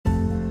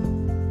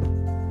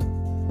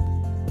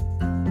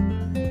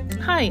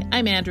Hi,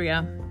 I'm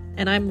Andrea.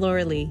 And I'm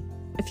Laura Lee.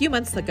 A few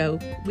months ago,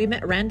 we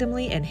met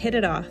randomly and hit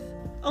it off,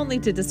 only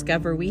to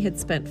discover we had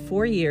spent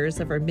 4 years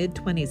of our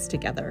mid-20s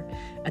together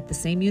at the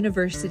same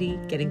university,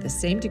 getting the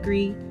same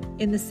degree,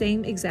 in the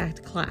same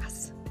exact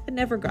class, and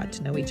never got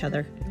to know each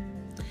other.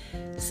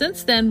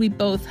 Since then, we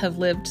both have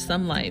lived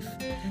some life.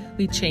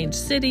 We changed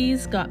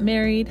cities, got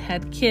married,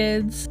 had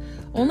kids,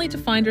 only to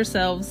find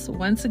ourselves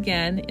once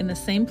again in the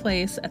same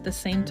place at the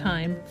same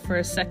time for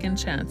a second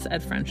chance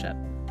at friendship.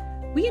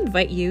 We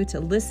invite you to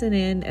listen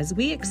in as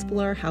we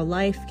explore how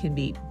life can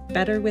be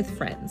better with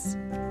friends.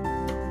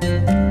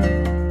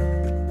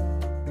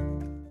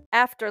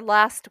 After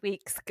last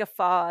week's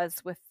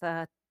guffaws with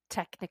the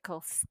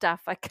technical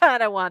stuff, I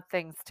kind of want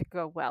things to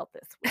go well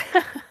this week.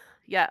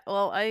 Yeah,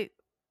 well,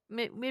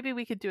 maybe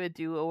we could do a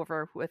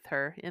do-over with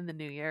her in the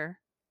new year.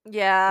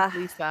 Yeah. With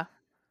Lisa.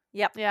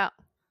 Yep. Yeah.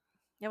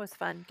 It was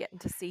fun getting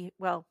to see,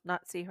 well,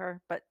 not see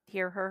her, but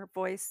hear her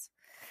voice.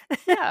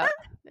 Yeah.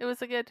 It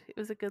was a good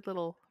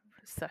little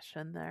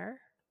session there.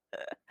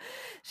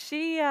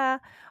 She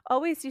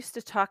always used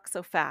to talk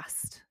so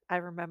fast. I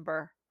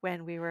remember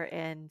when we were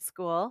in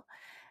school,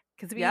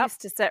 because we used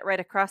to sit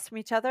right across from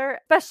each other,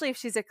 especially if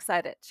she's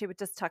excited. She would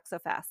just talk so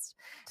fast.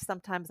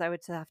 Sometimes I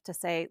would have to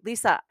say,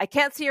 Lisa, I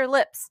can't see your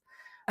lips.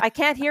 I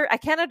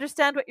can't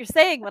understand what you're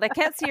saying when I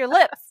can't see your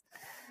lips.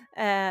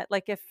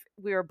 Like if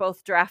we were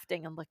both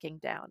drafting and looking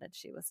down and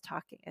she was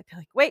talking, I'd be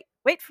like, wait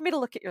for me to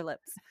look at your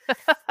lips.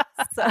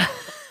 So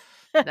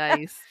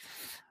nice.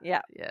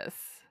 Yeah. Yes.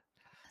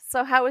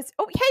 So hey,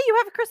 you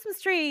have a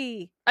Christmas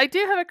tree. I do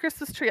have a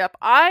Christmas tree up.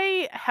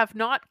 I have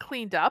not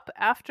cleaned up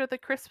after the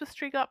Christmas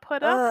tree got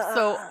put up.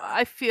 So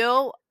I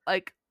feel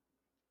like,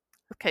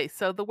 okay,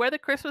 so where the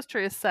Christmas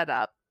tree is set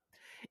up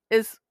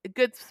is a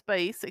good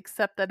space,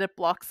 except that it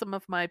blocks some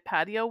of my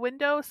patio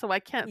window. So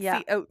I can't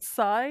see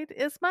outside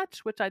as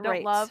much, which I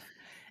don't love.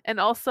 And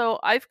also,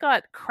 I've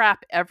got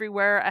crap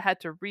everywhere. I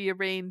had to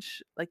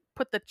rearrange, like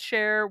put the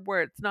chair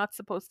where it's not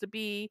supposed to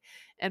be,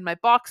 and my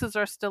boxes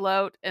are still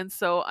out. And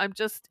so I'm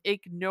just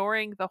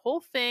ignoring the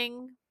whole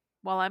thing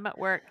while I'm at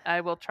work.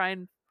 I will try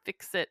and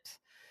fix it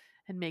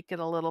and make it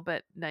a little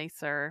bit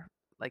nicer.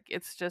 Like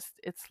it's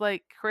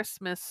like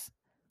Christmas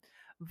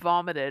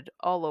vomited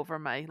all over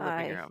my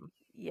living room.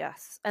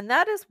 Yes. And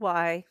that is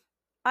why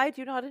I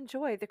do not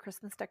enjoy the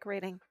Christmas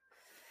decorating.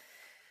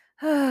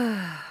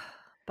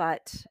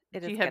 But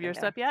do you have yours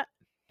up yet?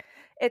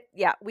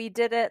 We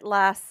did it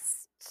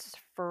last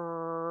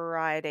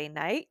Friday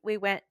night. We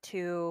went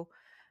to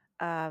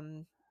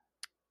a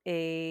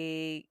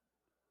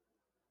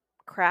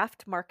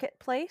craft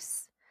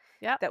marketplace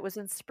that was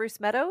in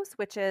Spruce Meadows,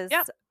 which is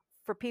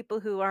for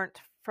people who aren't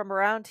from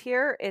around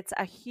here, it's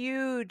a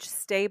huge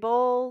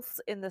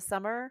stables in the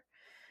summer.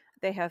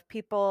 They have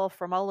people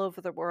from all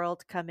over the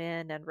world come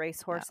in and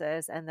race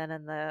horses, and then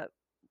in the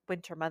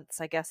winter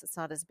months, I guess it's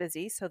not as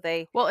busy. So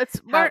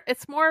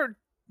it's more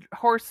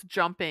horse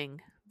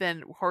jumping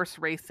than horse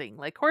racing.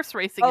 Like horse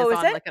racing is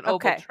on like an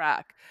oval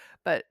track,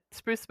 but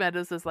Spruce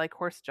Meadows is like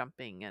horse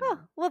jumping. And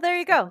well, there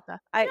you go.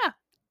 Like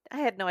I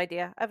had no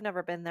idea. I've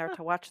never been there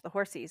to watch the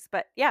horsies,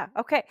 but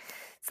okay.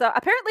 So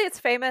apparently it's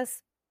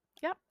famous.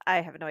 Yep. I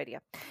have no idea.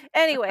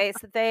 Anyways,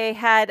 they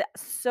had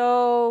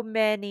so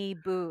many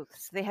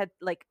booths. They had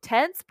like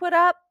tents put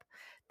up.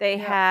 They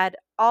had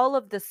all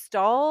of the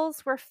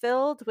stalls were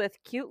filled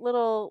with cute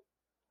little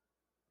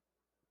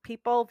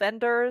people,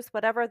 vendors,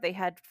 whatever. They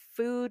had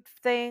food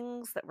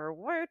things that were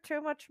way too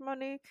much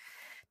money.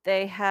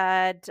 They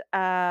had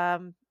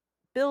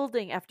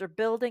building after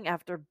building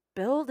after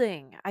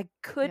building. I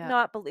could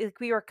not believe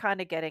we were kind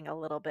of getting a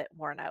little bit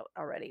worn out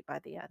already by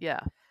the end.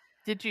 Yeah.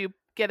 Did you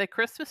get a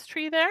Christmas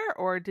tree there,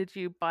 or did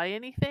you buy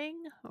anything?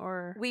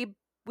 Or we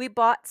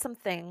bought some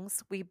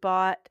things. We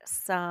bought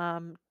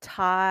some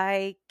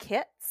Thai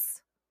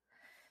kits,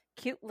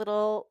 cute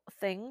little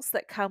things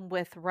that come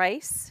with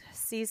rice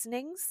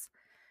seasonings,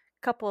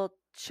 couple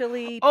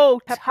chili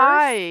peppers.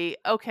 Thai.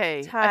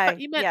 Okay. Thai.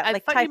 I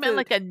thought you meant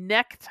like a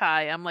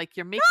necktie. I'm like,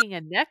 you're making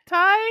a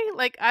necktie?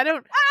 Like a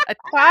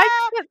Thai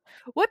kit?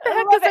 What the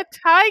heck is a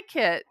Thai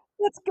kit?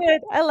 That's good.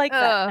 I like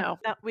that. No,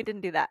 we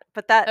didn't do that.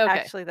 But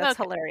that's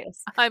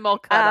hilarious. I'm all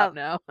caught up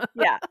now.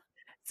 Yeah.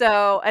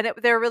 So, and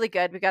they're really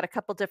good. We got a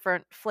couple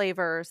different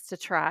flavors to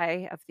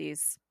try of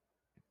these.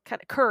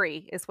 Kind of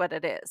curry is what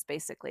it is,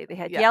 basically. They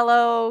had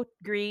yellow,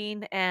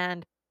 green,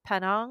 and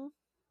panang,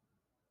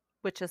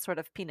 which is sort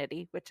of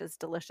peanutty, which is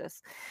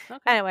delicious. Okay.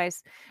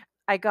 Anyways,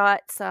 I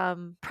got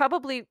some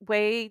probably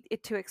way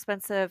too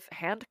expensive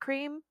hand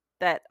cream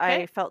that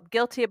I felt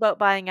guilty about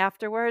buying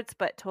afterwards,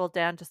 but told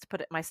Dan just to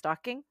put it in my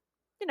stocking.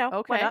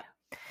 Why not?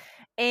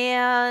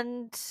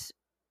 And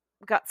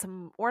we got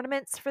some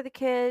ornaments for the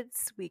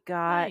kids. We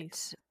got, I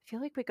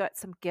feel like we got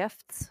some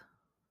gifts,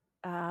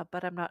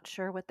 but I'm not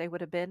sure what they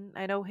would have been.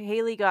 I know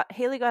Haley got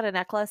a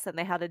necklace, and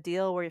they had a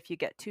deal where if you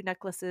get 2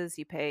 necklaces,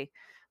 you pay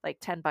like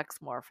 $10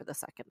 more for the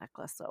second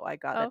necklace. So I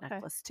got a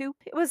necklace too.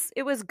 It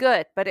was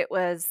good, but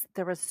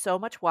there was so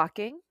much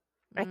walking.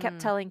 I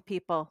kept telling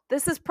people,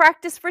 this is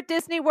practice for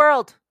Disney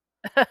World.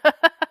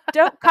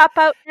 Don't cop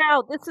out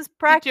now. This is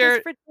practice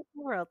for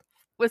Disney World.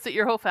 Was it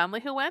your whole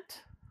family who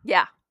went?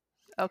 Yeah.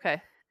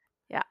 Okay.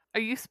 Yeah.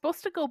 Are you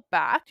supposed to go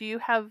back?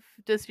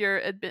 Does your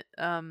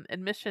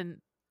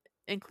admission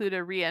include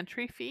a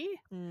re-entry fee?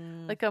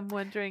 Mm, Like, I'm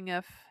wondering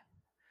if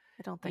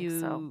I don't think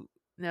so.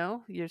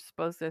 no, you're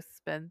supposed to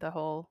spend the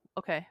whole.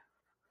 Okay.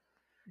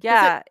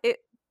 Does it?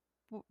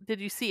 Yeah. Did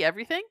you see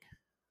everything?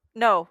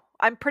 No,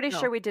 I'm pretty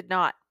sure No. we did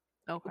not.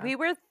 Okay. We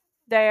were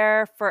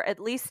there for at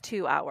least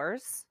 2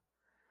 hours,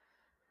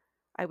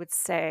 I would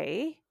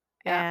say.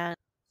 Yeah. And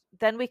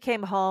then we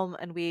came home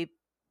and we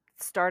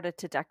started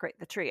to decorate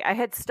the tree. I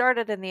had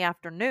started in the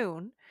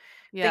afternoon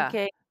Yeah.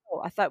 thinking,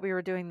 oh, I thought we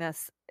were doing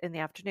this in the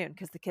afternoon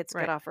because the kids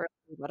get Right. off early,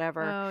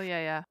 whatever. Oh, yeah,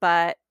 yeah.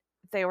 But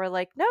they were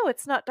like, no,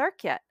 it's not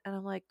dark yet. And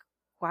I'm like,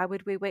 why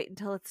would we wait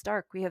until it's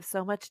dark? We have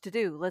so much to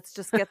do. Let's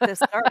just get this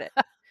started.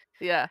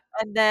 Yeah.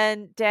 And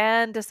then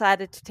Dan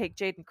decided to take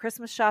Jaden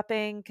Christmas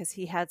shopping because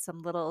he had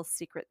some little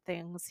secret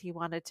things he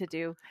wanted to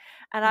do.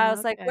 And I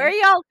was like, where are Okay.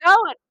 y'all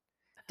going?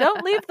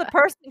 Don't leave the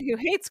person who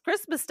hates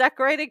Christmas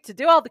decorating to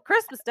do all the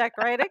Christmas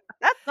decorating.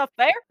 That's not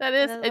fair. That And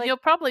is, then and like, you'll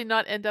probably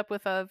not end up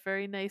with a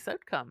very nice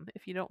outcome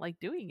if you don't like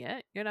doing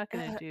it. You're not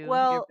going to do your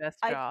well, best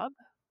I job.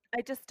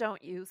 I just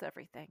don't use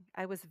everything.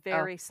 I was Oh,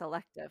 very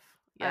selective.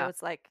 I yeah.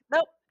 was like,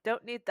 nope,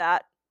 don't need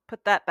that.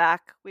 Put that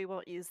back. We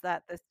won't use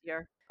that this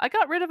year. I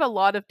got rid of a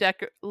lot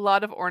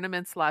of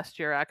ornaments last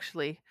year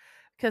actually,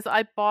 because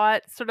I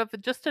bought sort of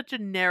just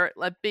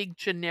a big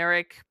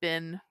generic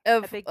bin A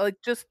of big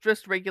like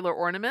just regular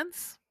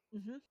ornaments.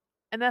 hmm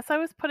And as I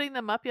was putting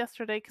them up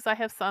yesterday, because I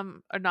have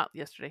some, or not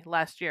yesterday,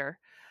 last year,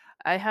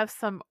 I have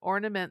some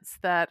ornaments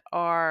that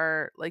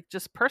are like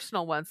just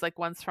personal ones, like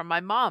ones from my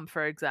mom,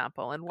 for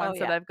example, and Oh ones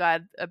that yeah.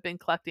 I've been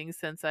collecting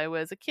since I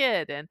was a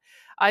kid. And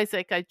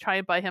Isaac, I try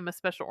and buy him a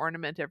special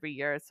ornament every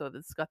year, so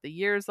it's got the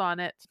years on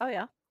it. Oh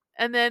yeah.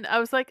 And then I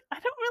was like, I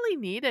don't really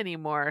need any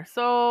more,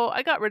 so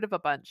I got rid of a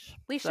bunch.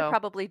 We should So,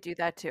 probably do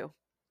that too.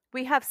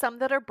 We have some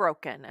that are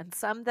broken and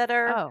some that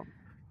are, oh,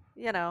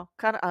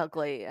 kind of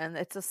ugly. And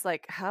it's just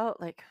like, how,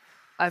 like,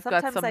 I've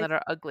got sometimes some that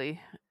are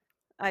ugly.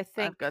 I I've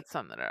think, got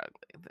some that are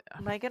ugly. Yeah.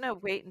 am I going to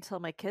wait until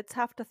my kids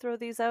have to throw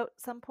these out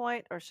at some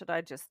point or should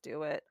I just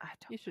do it? I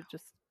You should don't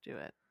just do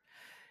it.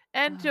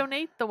 And know.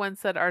 donate the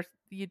ones that are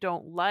you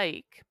don't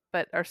like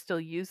but are still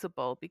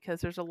usable,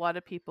 because there's a lot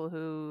of people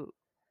who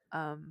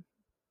um,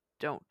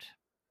 don't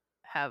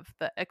have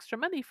the extra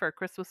money for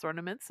Christmas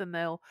ornaments, and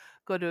they'll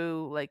go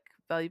to like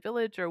Value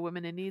Village or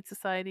Women in Need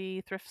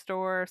Society thrift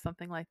store or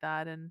something like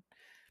that, and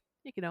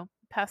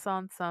pass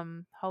on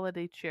some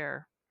holiday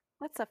cheer.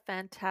 That's a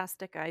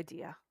fantastic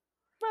idea.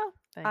 Well,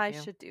 thank I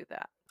you. should do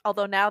that.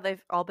 Although now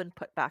they've all been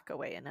put back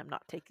away and I'm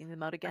not taking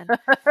them out again.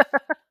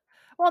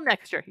 Well,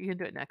 next year you can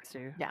do it next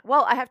year. Yeah.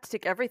 Well, I have to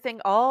take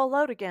everything all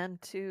out again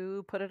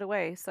to put it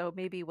away. So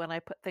maybe when I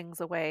put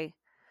things away,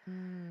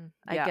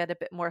 I Yeah, get a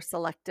bit more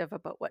selective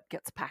about what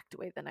gets packed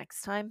away the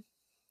next time.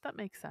 that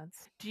makes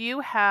sense. Do you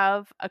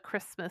have a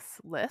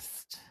Christmas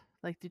list?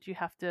 Like, did you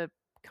have to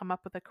come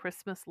up with a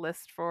Christmas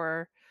list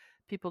for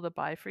people to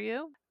buy for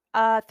you?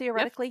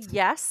 Theoretically, Gifts?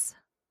 yes.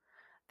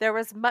 There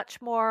was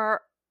much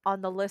more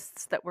on the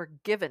lists that were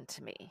given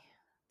to me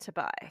to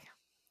buy.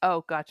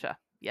 Oh, gotcha.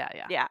 Yeah,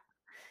 yeah. Yeah.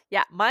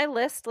 Yeah. My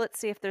list, let's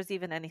see if there's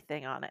even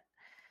anything on it.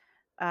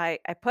 I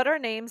put our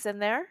names in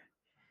there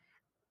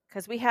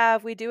because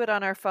we do it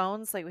on our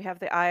phones. Like we have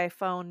the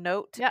iPhone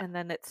note Yeah, and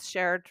then it's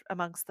shared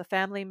amongst the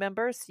family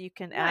members. You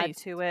can add nice.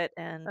 to it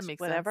and That makes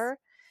sense. whatever.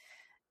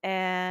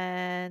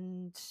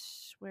 And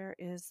where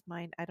is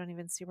mine? I don't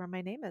even see where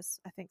my name is.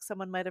 I think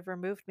someone might have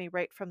removed me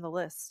right from the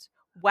list.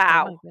 Oh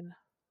my Wow. goodness.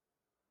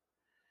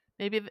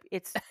 Maybe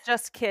It's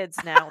just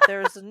kids now.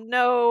 There's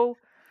no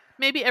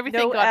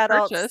everything got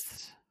adults.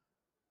 purchased.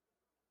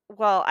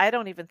 Well, I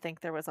don't even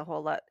think there was a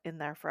whole lot in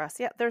there for us.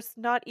 Yeah, there's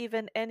not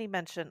even any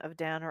mention of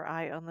Dan or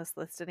I on this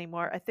list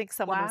anymore. I think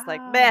someone was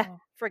like, meh,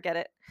 Wow. forget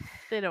it.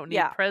 They don't need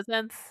Yeah,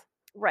 presents.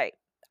 right.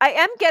 I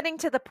am getting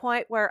to the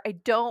point where I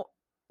don't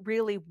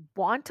really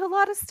want a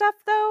lot of stuff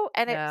though,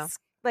 and Yeah. it's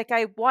like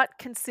I want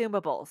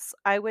consumables.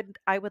 I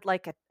would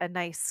like a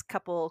nice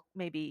couple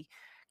maybe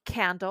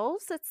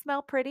candles that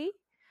smell pretty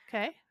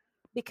Okay.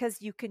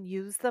 because you can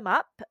use them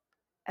up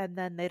and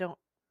then they don't,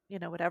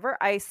 whatever.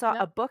 I saw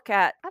Yep. a book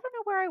at, I don't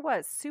know where I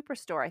was,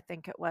 Superstore, I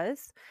think it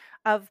was,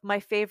 of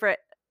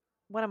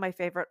one of my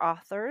favorite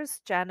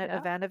authors, Janet Yeah.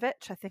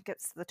 Ivanovich. I think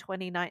it's the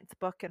 29th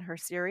book in her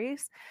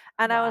series.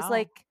 And I was Wow.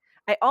 like,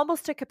 I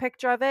almost took a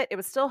picture of it. It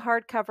was still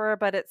hardcover,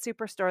 but at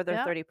Superstore, they're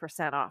Yeah.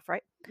 30% off,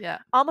 right? Yeah.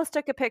 Almost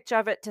took a picture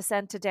of it to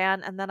send to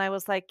Dan. And then I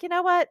was like, you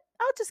know what?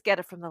 I'll just get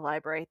it from the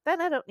library.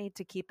 Then I don't need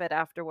to keep it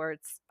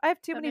afterwards. I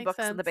have too That many makes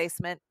books in the sense.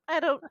 basement. I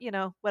don't,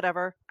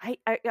 whatever. I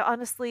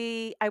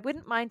honestly, I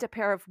wouldn't mind a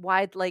pair of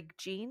wide leg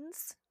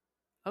jeans,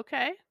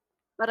 Okay.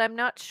 but I'm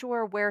not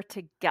sure where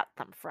to get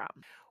them from.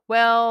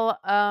 Well,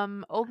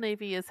 Old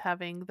Navy is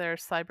having their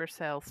cyber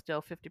sale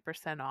still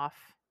 50%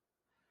 off.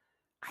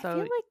 I So, feel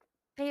like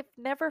they've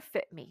never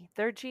fit me.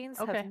 Their jeans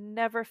have okay.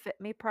 never fit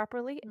me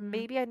properly. Mm,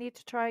 Maybe I need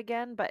to try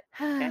again, but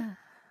okay.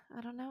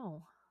 I don't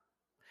know.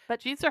 But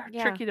Jeans are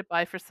yeah, tricky to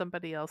buy for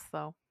somebody else,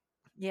 though.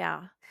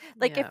 Yeah.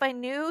 Like if Yeah. I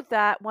knew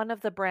that one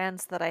of the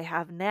brands that I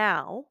have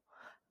now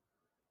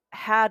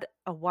had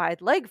a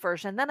wide leg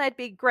version, then I'd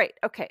be great.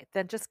 Okay,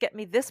 then just get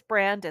me this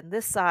brand and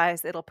this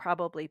size. It'll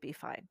probably be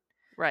fine.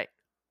 Right.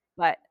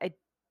 But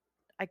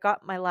I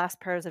got my last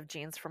pairs of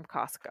jeans from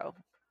Costco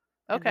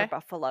and they're Okay.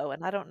 buffalo,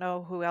 and I don't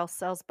know who else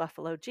sells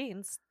buffalo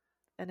jeans.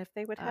 And if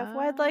they would have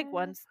wide leg I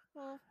ones,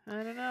 well,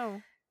 I don't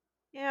know.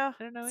 yeah.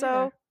 I don't know either.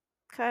 So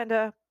kind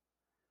of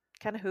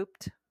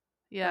hooped,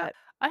 Yeah. but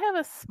I have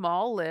a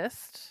small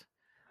list,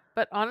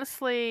 but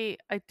honestly,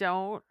 I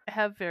don't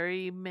have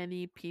very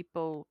many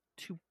people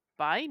to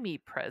buy me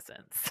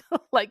presents.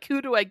 Like,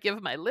 who do I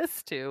give my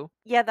list to?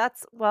 yeah,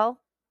 well,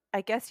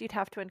 I guess you'd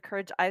have to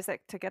encourage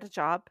Isaac to get a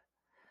job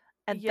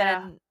and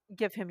Yeah, then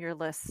give him your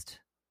list.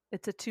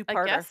 It's a I guess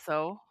two-parter.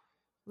 so.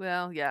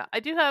 Well, yeah. I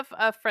do have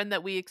a friend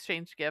that we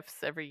exchange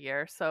gifts every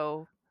year,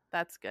 so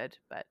that's good,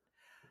 but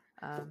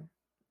um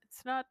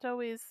it's not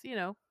always,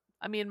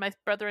 I mean, my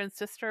brother and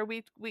sister,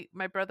 we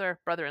my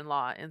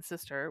brother-in-law and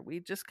sister, we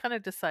just kind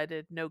of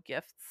decided no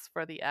gifts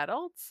for the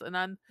adults,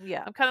 and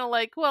Yeah. I'm kind of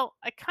like, well,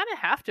 I kind of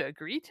have to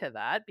agree to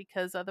that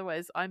because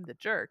otherwise I'm the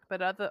jerk.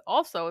 But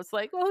also it's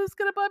like, well, who's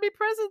going to buy me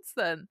presents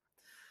then?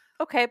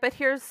 Okay, but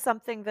here's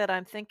something that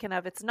I'm thinking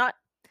of. It's not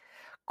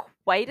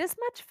quite as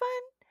much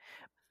fun,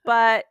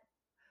 but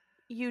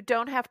you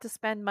don't have to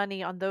spend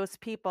money on those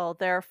people.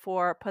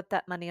 Therefore, put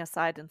that money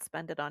aside and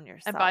spend it on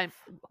And buy yourself.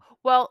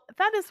 Well,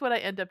 that is what I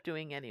end up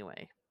doing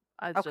anyway.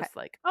 I was Okay. just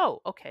like,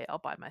 "Oh, okay, I'll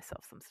buy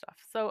myself some stuff."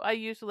 So I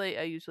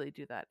usually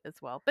do that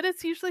as well. But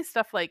it's usually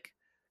stuff like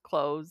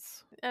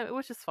clothes,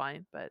 which is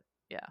fine, but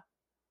yeah,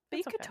 But you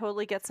it's could okay.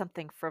 totally get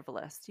something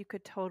frivolous. You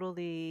could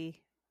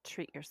totally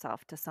treat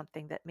yourself to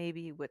something that maybe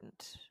you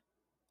wouldn't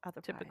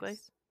Typically.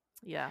 otherwise.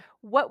 Yeah,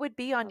 What would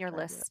be on I'll your try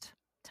to do it. list?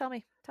 Tell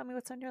me. Tell me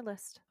what's on your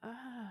list.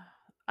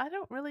 I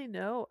don't really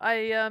know.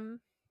 I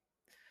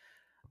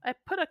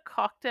put a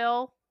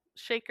cocktail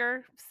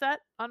shaker set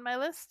on my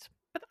list,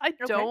 but Okay.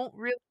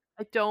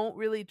 I don't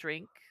really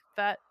drink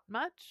that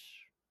much,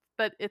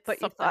 but it's But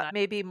you something thought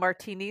maybe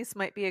martinis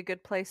might be a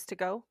good place to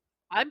go?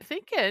 I'm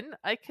thinking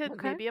I could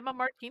Okay. maybe I'm a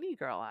martini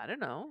girl. I don't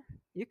know.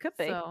 You could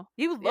be. So,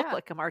 You look yeah.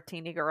 like a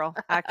martini girl,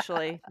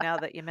 actually, now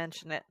that you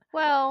mention it.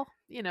 Well,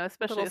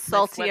 especially Little with my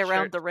salty sweatshirt.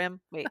 around the rim.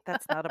 Wait,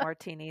 that's not a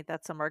martini.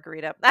 That's a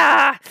margarita.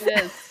 Ah!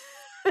 It is.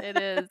 It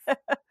is.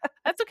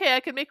 That's okay. I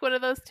could make one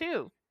of those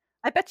too.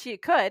 I bet you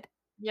could.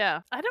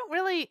 Yeah. I don't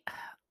really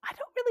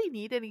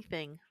need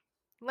anything.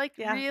 Like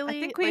Yeah. I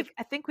really,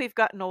 think we've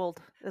gotten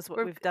old is what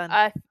we're we've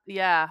done.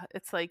 yeah,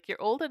 it's like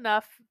you're old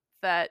enough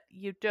that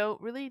you don't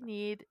really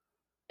need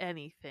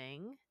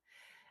anything.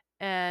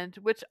 And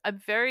which I'm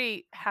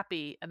very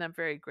happy and I'm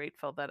very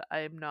grateful that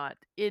I'm not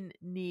in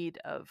need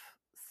of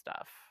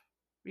stuff.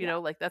 Yeah.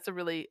 Like it's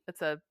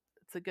a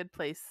good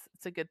place.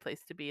 It's a good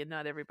place to be, and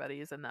not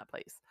everybody is in that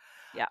place.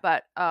 Yeah.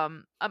 But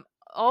I'm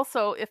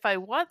also, if I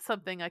want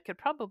something, I could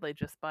probably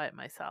just buy it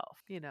myself.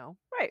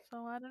 Right.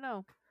 So I don't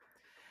know.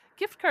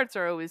 Gift cards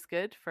are always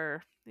good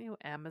for,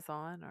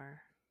 Amazon,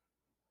 or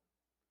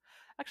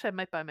actually I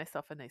might buy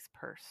myself a nice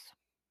purse.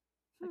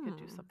 I could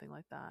do Hmm. something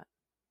like that.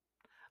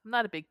 I'm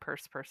not a big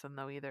purse person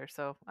though either,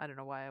 so I don't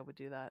know why I would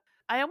do that.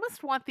 I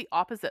almost want the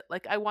opposite.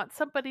 Like, I want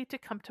somebody to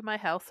come to my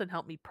house and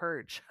help me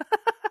purge.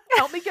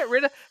 Help me get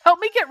rid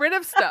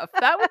of stuff.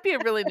 That would be a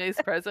really nice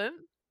present.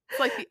 It's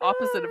like the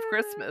opposite of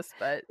Christmas,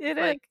 but It it's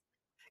is. like,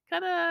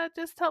 kind of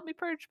just help me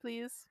purge,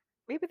 please.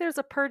 Maybe there's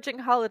a purging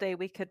holiday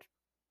we could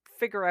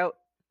figure out,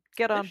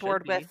 get There on should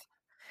board with.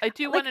 be. I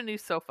do want Like, a new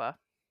sofa.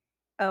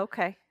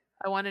 okay.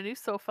 I want a new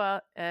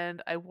sofa,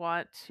 and I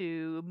want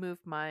to move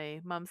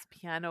my mom's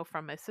piano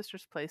from my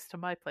sister's place to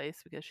my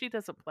place because she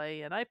doesn't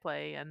play and I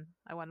play, and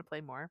I want to play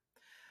more.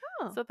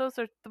 Oh. So those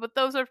are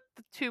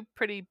the two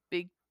pretty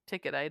big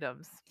ticket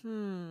items.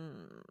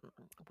 Hmm.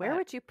 Where But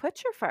would you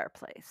put your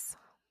fireplace?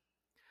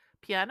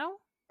 piano?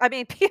 I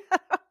mean, why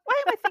am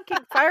I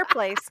thinking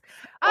fireplace?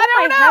 I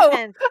Oh my don't know.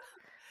 heavens.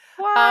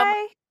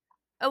 Why?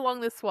 Along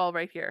this wall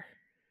right here.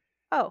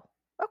 Oh,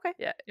 okay.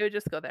 Yeah, it would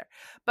just go there.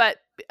 But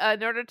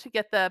in order to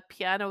get the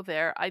piano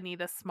there, I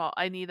need a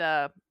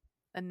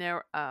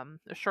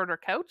shorter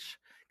couch,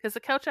 because the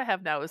couch I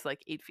have now is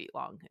like 8 feet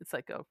long. It's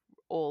like a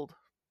old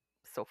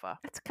sofa.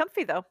 It's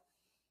comfy though.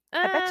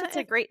 I bet you it's a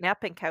It great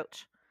napping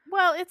couch.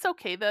 Well, it's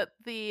okay.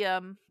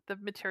 The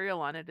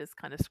material on it is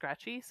kind of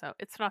scratchy, so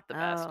it's not the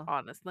best, Oh.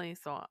 honestly.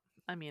 So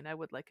I mean, I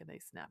would like a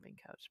nice napping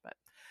couch, but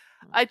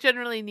Hmm. I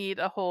generally need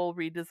a whole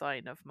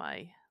redesign of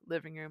my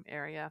living room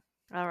area.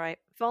 All right.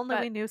 If only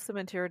But we knew some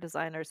interior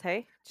designers,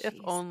 hey? if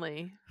Jeez.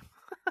 only.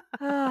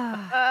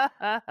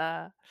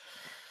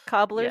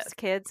 Cobbler's Yes,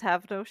 kids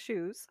have no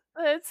shoes.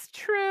 it's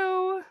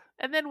true.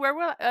 And then where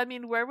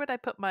would I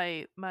put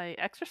my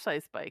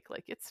exercise bike?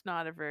 Like, it's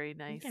not a very Your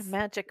nice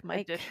magic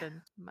Mike.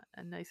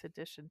 a nice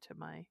addition to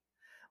my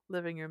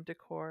living room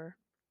decor.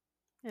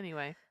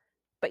 Anyway,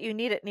 But you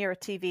need it near a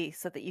TV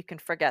so that you can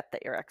forget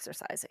that you're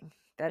exercising.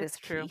 That is it's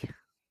true. key.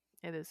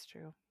 It is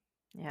true.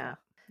 Yeah.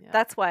 Yeah.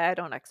 That's why I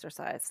don't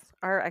exercise.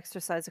 Our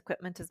exercise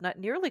equipment is not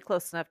nearly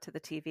close enough to the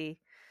TV.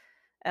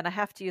 and I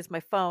have to use my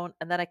phone,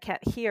 and then I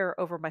can't hear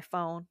over my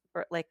phone,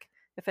 or like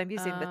if I'm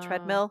using the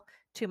treadmill,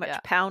 too much Yeah.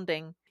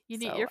 pounding. You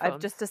need So I've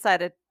just earphones.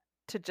 decided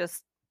to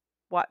just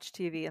watch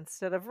TV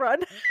instead of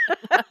run.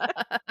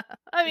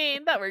 I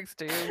mean, that works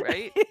too,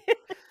 right?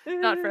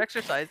 Not for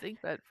exercising,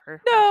 but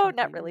for No, watching not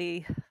TV.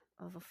 really.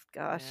 Oh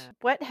gosh. Yeah.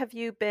 What have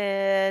you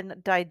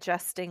been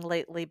digesting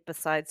lately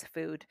besides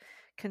food?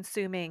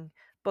 Consuming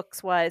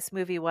books wise,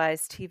 movie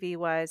wise, TV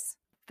wise?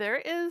 There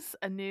is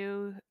a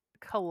new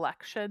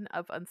collection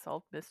of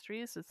unsolved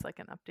mysteries. It's like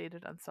an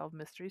updated unsolved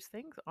mysteries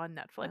thing on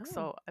Netflix. Oh,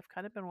 So I've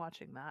kind of been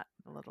watching that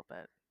a little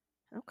bit.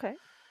 okay.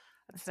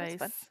 That That's sounds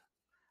fun.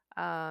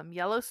 nice.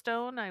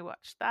 Yellowstone, I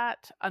watched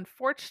that.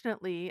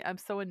 Unfortunately, I'm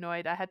so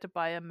annoyed. I had to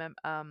buy a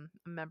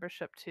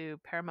membership to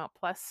Paramount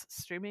Plus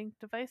streaming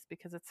device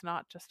because it's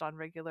not just on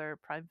regular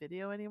Prime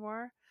Video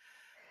anymore.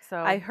 I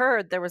So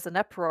heard there was an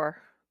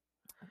uproar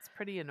it's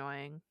pretty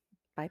annoying.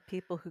 by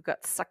people who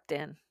got sucked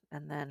in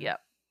and then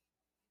Yep.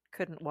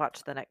 couldn't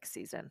watch the next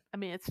season. I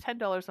mean, it's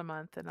 $10 a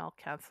month, and I'll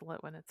cancel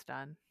it when it's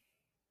done.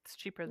 It's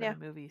cheaper than Yeah, a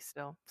movie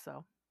still.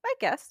 So I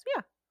guess.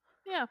 Yeah.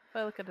 yeah, if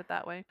I look at it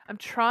that way. I'm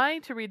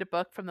trying to read a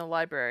book from the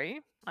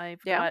library.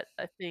 I've Yeah. got,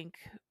 I think,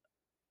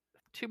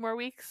 2 more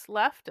weeks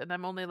left, and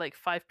I'm only like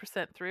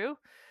 5% through.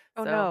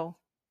 Oh So no.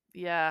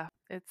 yeah,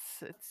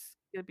 it's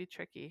gonna be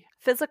tricky.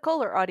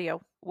 Physical or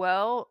audio?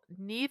 Well,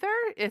 neither.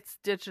 It's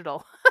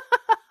digital.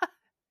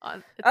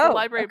 It's a Oh,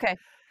 library. okay.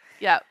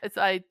 Yeah,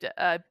 I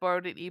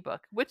borrowed an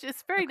ebook, which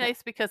is very Okay.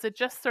 nice because it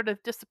just sort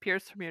of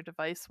disappears from your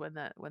device when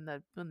the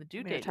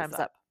due When your date is time's up.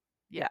 up.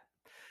 Yeah, Yeah.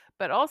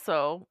 but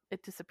also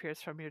it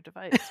disappears from your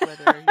device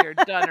whether you're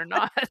done or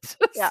not.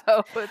 Yeah.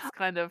 So it's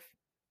kind of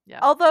yeah.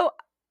 Although,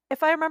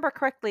 if I remember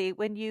correctly,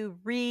 when you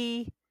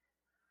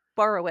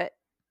borrow it,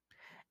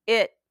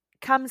 it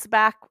comes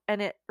back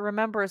and it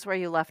remembers where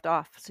you left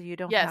off, so you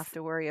don't have Yes,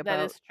 to worry that about,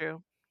 is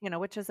true.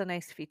 which is a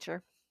nice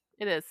feature.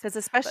 It is. Because But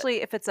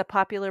especially if it's a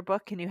popular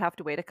book and you have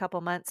to wait a couple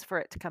months for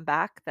it to come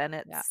back, then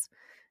yeah, it's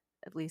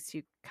at least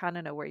you kind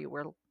of know where you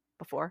were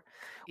before.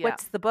 yeah.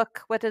 What's the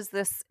book? What is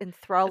this It's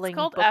enthralling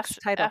called book's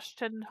title?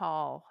 Ashton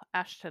Hall.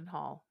 Ashton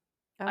Hall.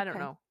 I don't Okay.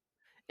 know.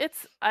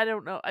 I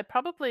don't know. I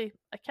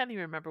can't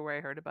even remember where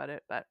I heard about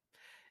it, but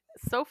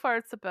so far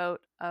it's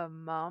about a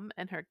mom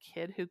and her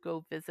kid who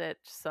go visit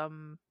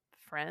some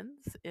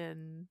friends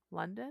in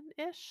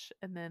London-ish,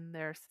 and then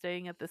they're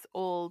staying at this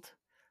old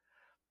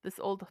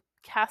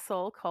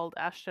castle called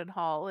Ashton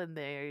Hall, and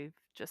they've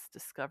just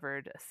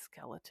discovered a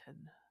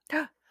skeleton.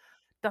 Dun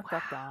dun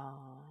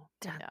Wow. dun.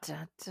 Dun, Yeah.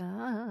 dun,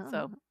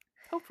 So dun.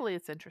 hopefully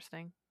it's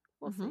interesting.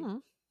 We'll see. Hmm.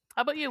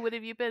 How about you? What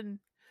have you been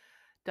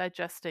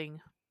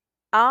digesting?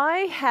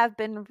 I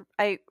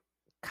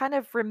kind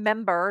of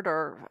remembered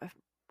or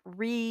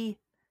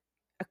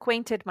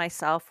reacquainted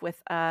myself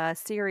with a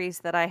series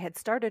that I had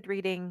started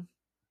reading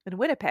in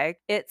Winnipeg.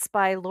 It's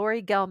by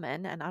Laurie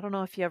Gelman, and I don't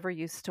know if you ever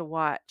used to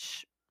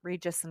watch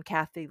Regis and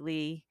Kathy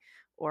Lee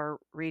or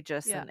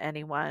Regis Yeah. and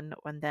anyone,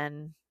 and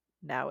then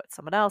now it's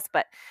someone else.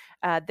 But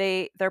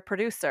their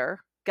producer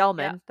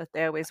Yeah. Gelman, that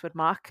they always would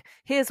mock,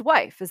 his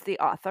wife is the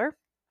author,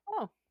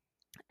 Oh,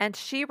 and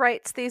she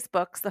writes these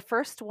books. The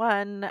first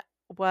one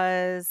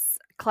was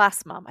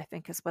Class Mom, I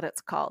think is what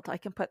it's called. I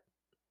can put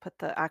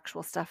the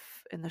actual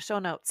stuff in the show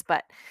notes,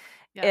 but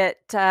yeah.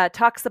 it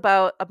talks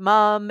about a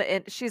mom,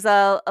 and she's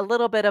a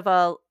little bit of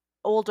a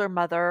older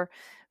mother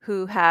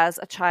who has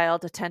a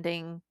child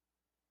attending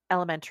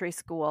elementary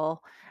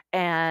school,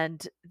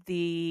 and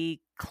the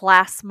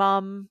class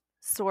mom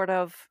sort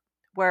of,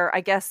 where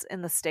I guess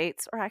in the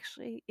States, or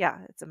actually, yeah,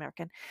 it's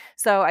American.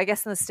 So I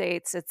guess in the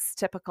States, it's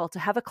typical to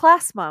have a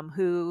class mom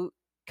who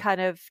kind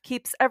of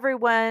keeps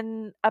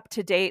everyone up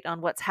to date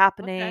on what's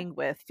Okay. happening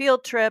with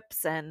field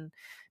trips and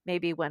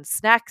maybe when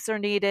snacks are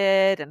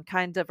needed, and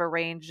kind of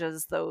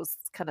arranges those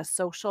kind of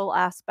social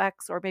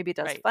aspects, or maybe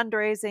does Right.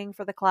 fundraising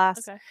for the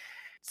class. Okay.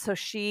 So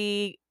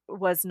she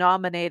was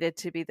nominated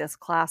to be this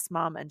class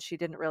mom, and she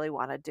didn't really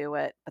want to do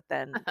it, but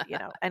then,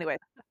 anyway.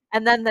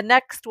 And then the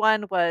next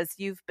one was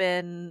you've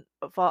been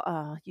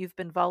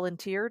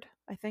volunteered,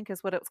 I think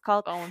is what it was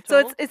called. So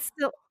it's Voluntold? it's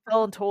still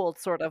voluntold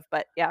sort of,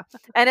 but yeah.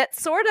 And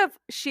it's sort of,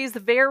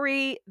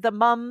 the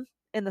mom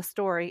in the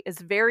story is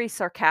very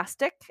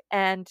sarcastic,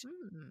 and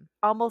Hmm.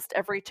 almost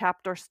every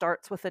chapter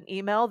starts with an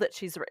email that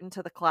she's written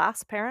to the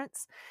class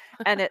parents,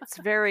 and it's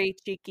very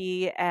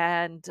cheeky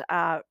and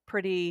um,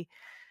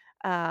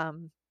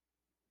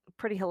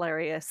 pretty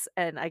hilarious.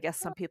 And I guess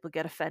some people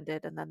get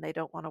offended and then they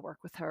don't want to work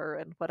with her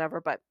and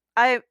whatever. But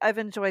I've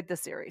enjoyed the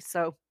series.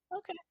 So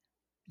Okay.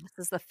 this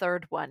is the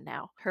third one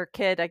now. Her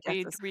kid, I Are guess,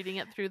 you is reading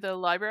it through the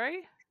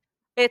library?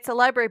 it's a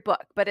library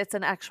book, but it's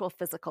an actual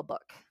physical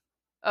book.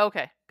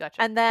 Okay,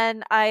 gotcha. And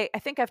then I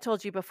think I've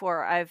told you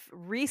before, I've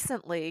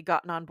recently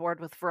gotten on board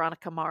with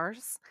Veronica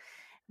Mars,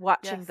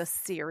 watching the Yes.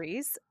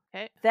 series.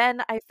 Okay.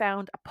 Then I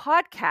found a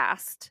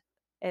podcast.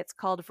 It's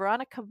called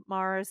Veronica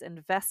Mars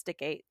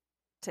Investigated.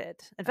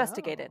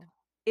 Oh.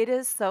 It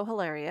is so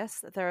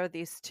hilarious. There are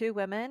these two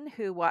women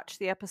who watch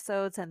the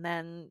episodes and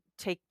then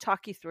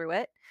talk you through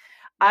it.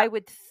 I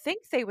would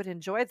think they would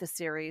enjoy the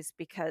series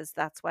because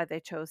that's why they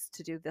chose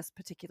to do this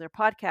particular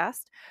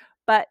podcast.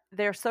 But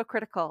they're so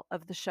critical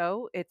of the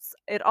show.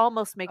 It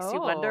almost makes you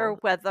wonder Oh. So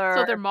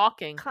whether they're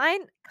mocking.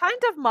 kind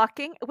of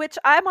mocking, which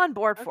I'm on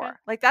board Okay. for.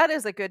 Like that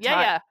is a good Yeah,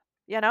 time, yeah.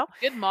 you know?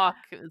 Good mock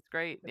is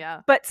great.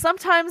 Yeah. But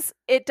sometimes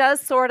it does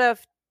sort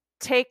of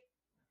take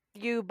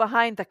you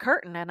behind the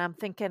curtain and I'm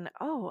thinking,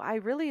 "Oh, I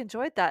really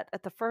enjoyed that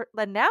at the first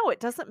and now it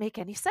doesn't make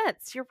any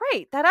sense. You're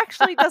right. That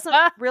actually doesn't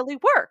really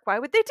work. Why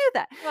would they do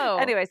that?" Oh.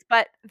 Anyways,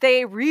 but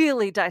they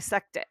really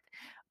dissect it.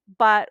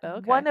 But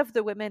Okay. one of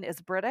the women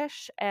is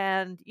British,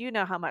 and you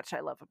know how much I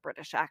love a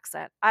British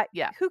accent.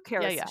 Yeah. Who Yeah,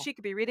 cares? yeah. She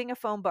could be reading a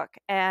phone book,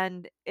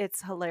 and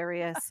it's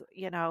hilarious.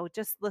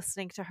 Just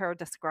listening to her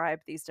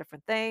describe these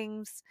different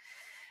things,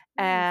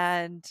 Nice.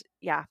 and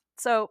yeah.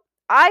 So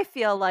I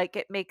feel like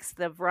it makes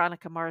the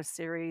Veronica Mars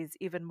series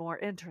even more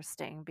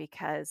interesting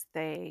because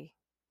they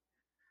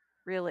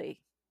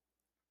really,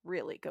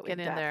 really go in Get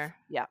in depth. there.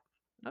 Yeah.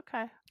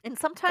 Okay. And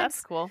That's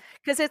sometimes cool.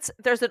 because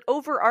there's an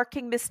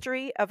overarching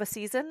mystery of a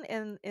season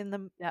in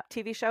the Yeah.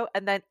 TV show,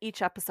 and then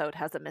each episode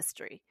has a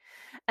mystery.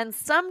 And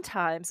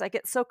sometimes I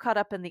get so caught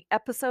up in the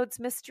episode's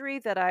mystery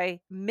that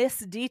I miss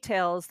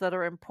details that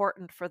are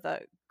important for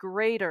the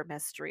greater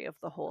mystery of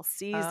the whole Oh,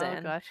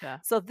 season. gotcha.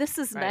 So this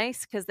is Right.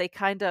 nice because they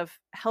kind of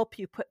help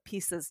you put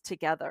pieces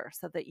together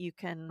so that you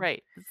can.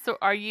 Right. So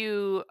are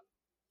you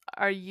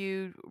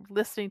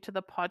listening to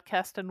the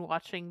podcast and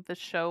watching the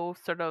show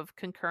sort of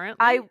concurrently?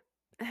 I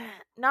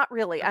not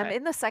really. I'm Okay.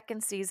 in the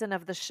second season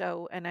of the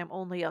show and I'm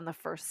only on the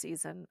first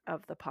season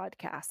of the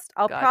podcast.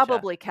 I'll Gotcha.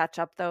 probably catch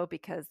up though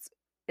because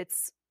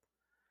it's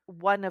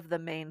one of the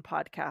main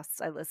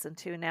podcasts I listen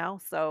to now,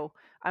 so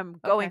I'm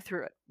going Okay.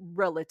 through it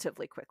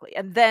relatively quickly.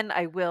 And then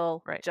I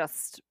will Right.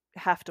 just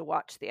have to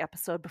watch the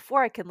episode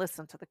before I can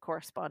listen to the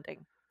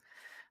corresponding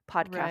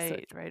podcast so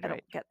Right, right, I right.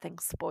 don't get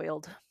things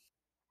spoiled.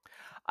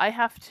 I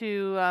have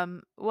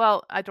to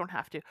well, I don't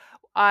have to.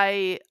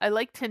 I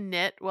like to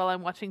knit while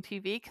I'm watching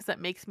TV because that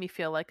makes me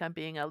feel like I'm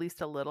being at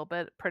least a little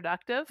bit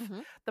productive.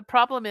 Mhm. The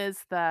problem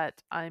is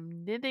that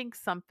I'm knitting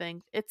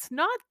something. It's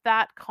not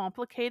that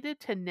complicated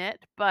to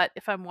knit, but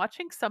if I'm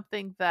watching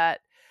something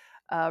that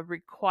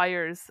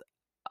requires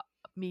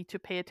me to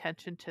pay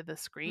attention to the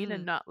screen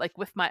and Mm. not like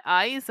with my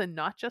eyes and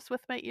not just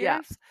with my Yeah.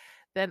 ears,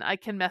 then I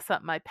can mess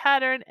up my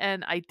pattern.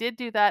 And I did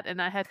do that,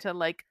 and I had to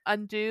like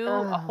undo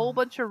a whole Ugh.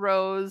 bunch of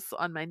rows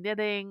on my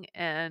knitting,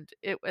 and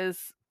it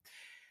was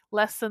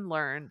lesson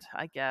learned,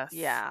 I guess.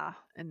 Yeah.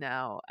 And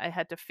now I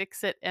had to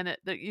fix it, and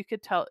you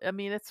could tell. I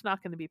mean, it's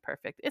not going to be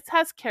perfect. It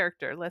has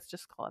character. Let's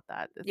just call it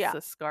that. It's Yeah.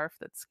 a scarf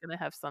that's going to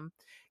have some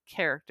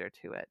character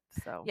to it.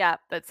 So, Yeah.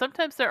 but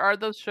sometimes there are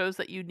those shows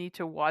that you need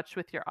to watch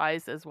with your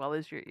eyes as well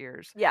as your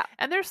ears. Yeah.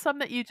 And there's some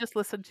that you just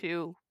listen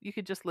to. You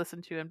could just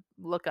listen to and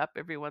look up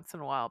every once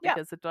in a while Yeah.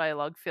 because the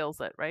dialogue fills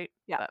it, right?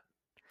 Yeah. But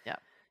yeah.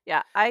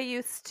 Yeah. I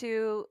used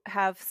to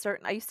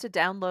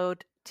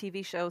download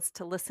TV shows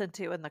to listen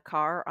to in the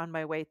car on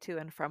my way to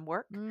and from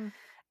work. Mm,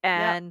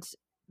 yeah. And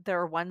there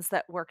are ones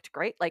that worked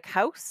great, like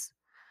House.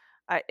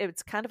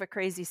 It's kind of a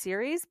crazy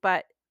series,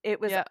 but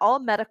it was Yeah. all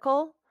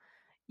medical.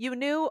 You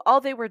knew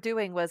all they were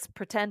doing was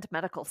pretend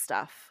medical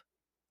stuff.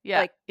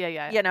 Yeah. Like, Yeah.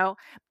 Yeah.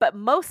 but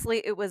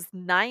mostly it was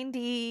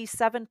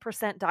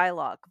 97%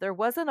 dialogue. There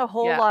wasn't a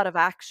whole Yeah. lot of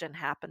action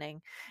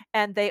happening.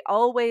 And they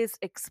always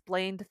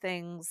explained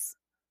things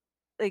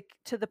like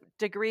to the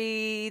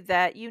degree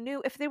that you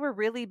knew if they were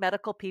really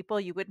medical people,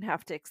 you wouldn't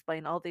have to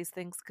explain all these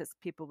things because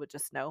people would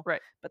just know.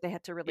 Right. But they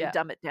had to really Yeah.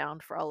 dumb it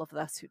down for all of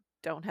us who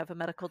don't have a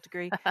medical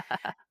degree.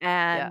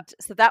 Yeah. And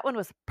so that one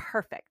was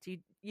perfect.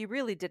 You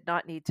really did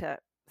not need to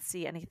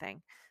see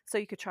anything. So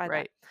you could try that.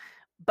 Right.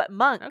 But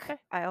Monk, Okay.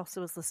 I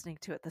also was listening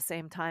to at the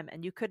same time,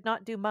 and you could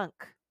not do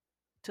Monk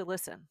to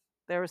listen.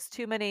 There was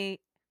too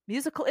many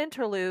musical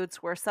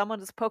interludes where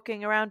someone is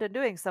poking around and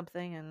doing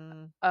something,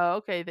 and Oh,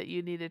 okay, that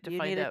you needed to you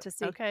find needed out. to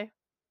see. Okay.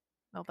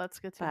 Well, that's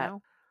good to But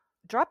know.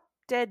 Drop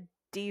Dead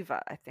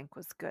Diva, I think,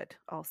 was good.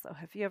 Also,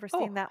 have you ever Oh,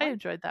 seen that I one?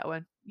 enjoyed that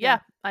one. Yeah.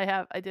 Yeah, I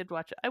have. I did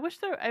watch it. I wish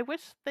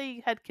they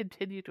had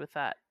continued with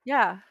that.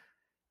 Yeah.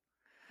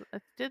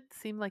 It did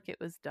seem like it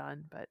was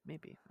done, but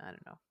maybe I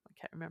don't know. I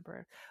can't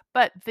remember.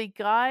 But the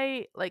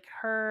guy, like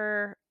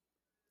her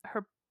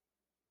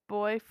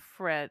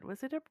boyfriend,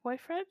 was it her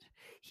boyfriend?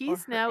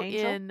 He's her now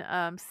angel?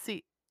 in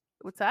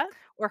what's that?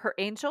 Or her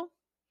angel?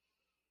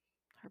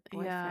 Her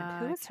boyfriend. Yeah,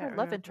 Who I was her can't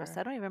love interest?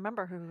 I remember. don't even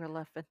remember who her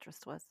love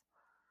interest was.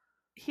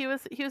 He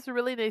was a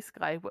really nice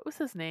guy. What was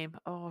his name?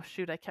 Oh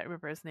shoot, I can't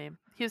remember his name.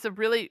 He was a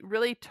really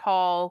really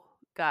tall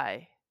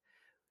guy.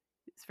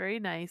 It's very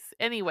nice.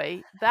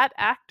 Anyway, that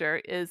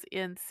actor is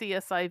in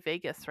CSI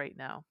Vegas right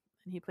now,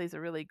 and he plays a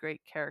really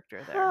great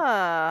character there.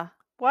 Huh.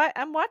 Why?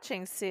 I'm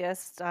watching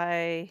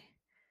CSI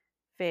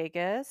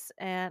Vegas,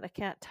 and I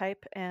can't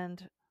type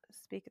and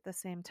speak at the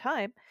same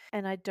time,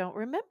 and I don't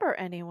remember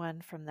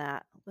anyone from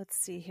that. Let's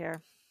see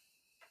here.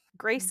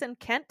 Grayson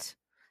Kent.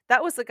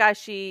 That was the guy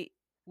she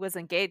was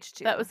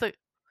engaged That to. was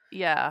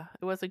yeah,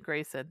 it wasn't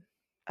Grayson.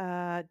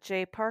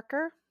 Jay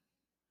Parker.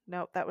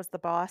 Nope, that was the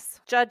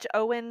boss. Judge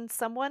Owen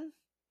someone.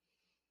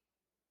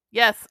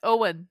 Yes,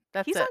 Owen.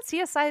 That's He's it. on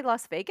CSI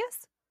Las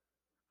Vegas?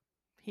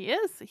 He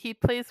is. He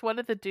plays one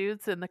of the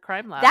dudes in the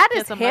crime lab. That He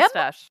is has a him?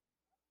 mustache.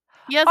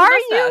 He has a Are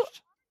you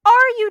mustache.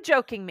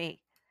 joking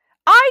me?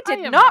 I I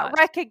did am not not.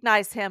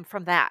 recognize him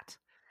from that.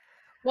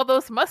 Well,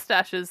 those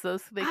mustaches, they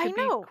I could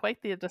be know.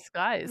 quite the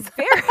disguise.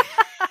 Very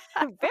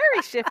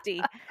very shifty.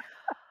 Uh,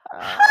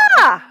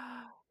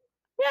 Ha!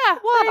 yeah,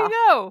 there you Well,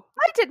 go.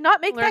 I did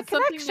not make Learn that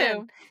something connection.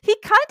 new. He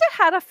kind of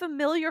had a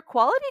familiar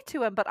quality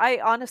to him, but I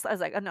was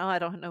like, oh, no, I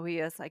don't know who he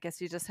is. I guess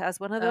he just has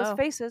one of those Oh,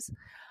 faces. yep.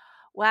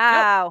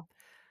 Wow.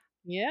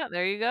 Yeah,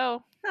 there you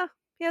go. Huh.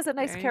 He has a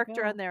nice There you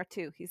character in go. there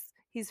too.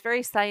 He's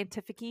very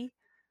scientific-y,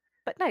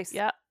 but nice.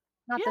 Yeah.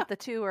 Not Yeah. that the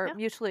two are Yeah.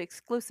 mutually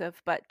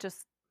exclusive, but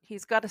just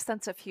he's got a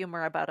sense of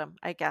humor about him,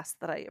 I guess,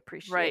 that I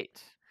appreciate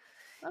Right.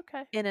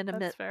 Okay. in and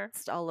That's fair.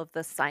 amidst all of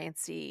the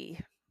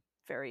sciencey,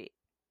 very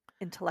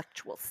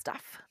intellectual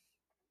stuff.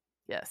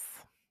 Yes.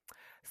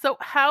 So,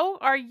 how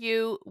are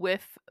you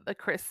with the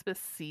Christmas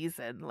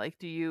season? Like,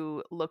 do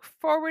you look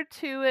forward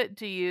to it?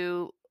 Do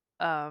you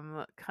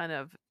kind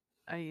of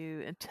are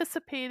you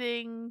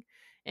anticipating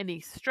any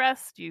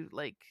stress? Do you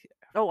like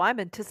Oh, I'm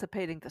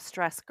anticipating the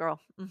stress,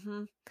 girl.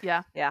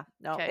 yeah, Yeah,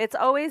 no, okay. it's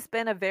always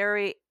been a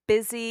very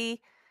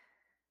busy,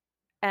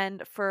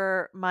 and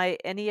for my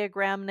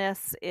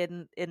Enneagramness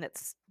in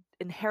its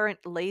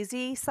inherent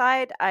lazy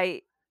side,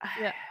 I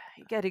Yeah.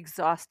 get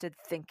exhausted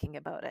thinking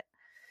about it.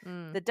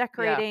 Mm, The yeah.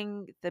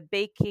 decorating, the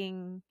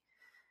baking,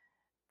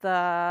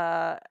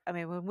 I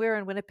mean, when we were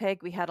in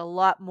Winnipeg, we had a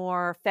lot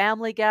more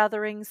family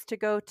gatherings to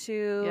go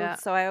to, Yeah.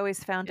 so I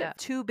always found Yeah. it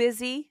too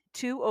busy,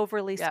 too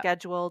overly Yeah.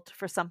 scheduled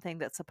for something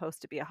that's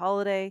supposed to be a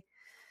holiday.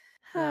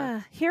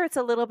 Yeah. Here it's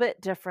a little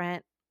bit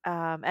different.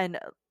 And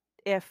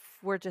if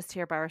we're just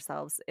here by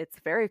ourselves, it's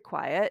very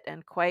quiet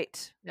and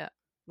quite Yeah.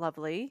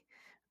 lovely.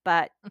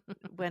 But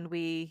when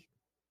we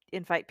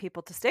invite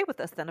people to stay with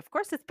us, then of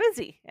course it's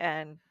busy.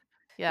 And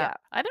Yeah. yeah.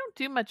 I don't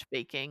do much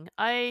baking.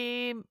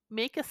 I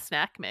make a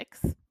snack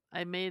mix.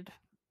 I made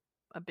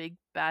a big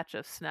batch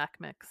of snack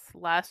mix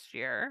last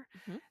year.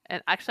 Mhm.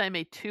 And actually I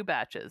made two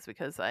batches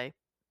because I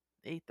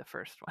ate the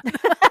first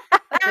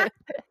one.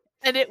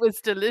 And it was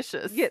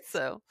delicious. Yes.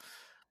 So,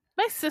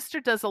 my sister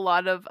does a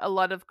lot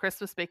of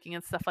Christmas baking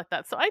and stuff like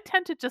that. So I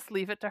tend to just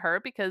leave it to her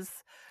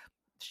because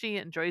she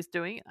enjoys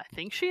doing it. I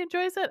think she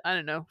enjoys it. I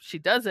don't know. She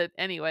does it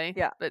anyway,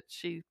 Yeah. but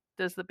she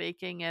does the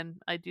baking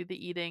and I do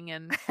the eating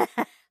and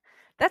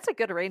That's a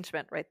good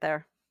arrangement right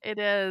there. it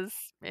is.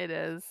 It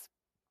is.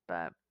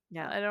 But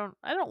Yeah.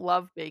 I don't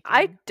love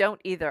I baking. don't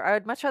either. I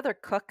would much rather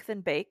cook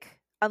than bake,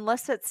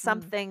 unless it's Mm.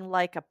 something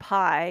like a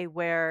pie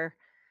where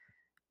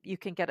you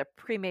can get a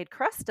pre-made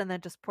crust and then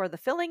just pour the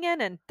filling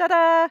in and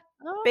ta-da,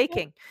 Oh, yeah.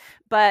 baking.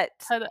 But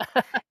Ta-da.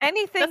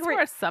 anything That's where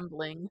more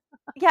assembling.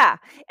 yeah,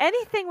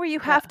 anything where you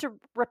Yeah. have to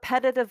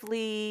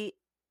repetitively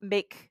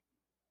make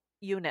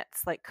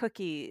units like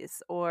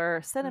cookies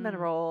or cinnamon Mm.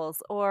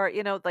 rolls or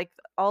like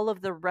all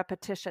of the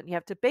repetition. You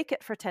have to bake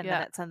it for 10 Yeah.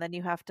 minutes and then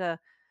you have to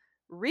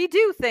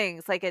redo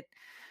things like it.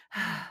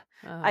 Uh,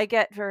 I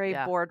get very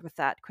yeah. bored with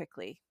that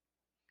quickly.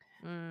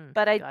 Mm.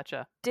 But I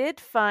Gotcha. did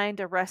find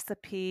a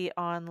recipe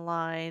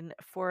online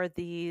for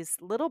these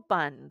little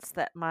buns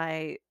that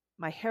my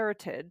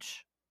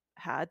heritage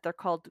had. They're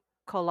called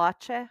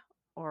kolache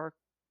or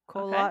Okay.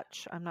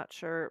 kolach. I'm not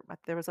sure. But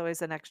there was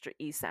always an extra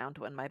e sound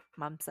when my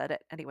mom said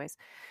it. Anyways,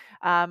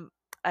 um,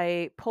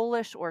 a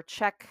Polish or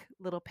Czech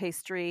little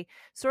pastry,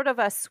 sort of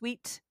a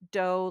sweet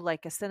dough,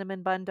 like a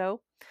cinnamon bun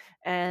dough,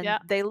 and Yeah.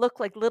 they look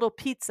like little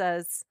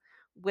pizzas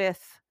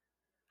with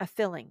a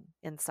filling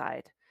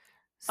inside.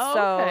 Oh,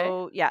 okay.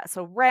 So, yeah,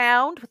 so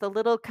round with a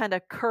little kind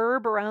of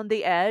curb around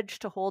the edge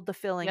to hold the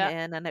filling Yeah.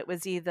 in, and it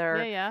was Yeah,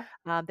 either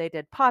yeah. they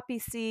did poppy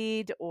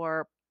seed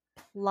or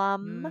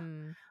plum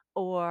Mm.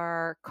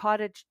 or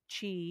cottage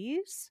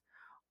cheese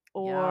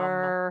Yum.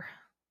 or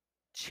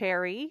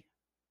cherry.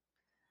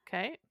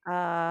 Okay.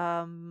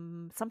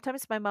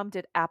 Sometimes my mom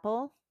did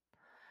apple,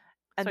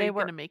 and So are they you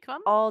were gonna make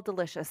them? all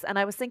delicious. And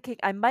I was thinking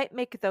I might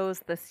make those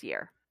this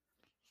year.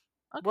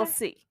 We'll Okay.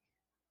 see.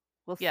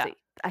 We'll Yeah. see.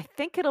 I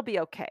think it'll be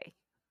okay.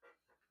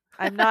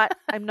 I'm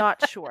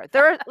not sure.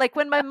 There are like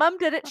when my mom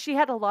did it, she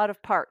had a lot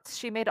of parts.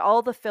 She made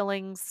all the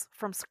fillings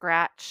from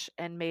scratch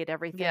and made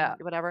everything Yeah.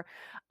 whatever.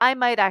 I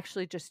might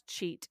actually just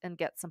cheat and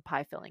get some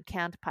pie filling,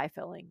 canned pie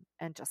filling,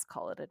 and just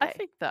call it a I day.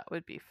 think that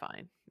would be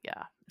fine.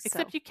 Yeah. So,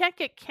 Except you can't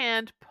get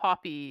canned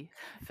poppy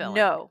filling.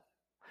 no.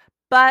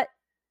 But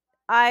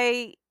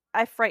I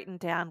I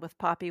frightened Dan with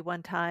Poppy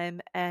one time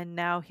and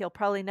now he'll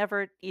probably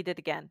never eat it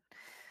again.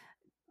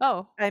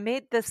 Oh, I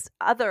made this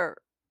other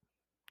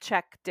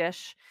Czech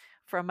dish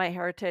from my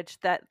heritage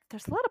that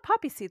there's a lot of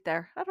poppy seed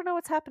there. I don't know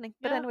what's happening,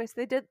 but yeah. anyways,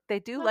 they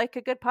do Huh. like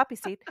a good poppy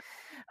seed.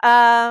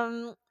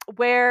 Um,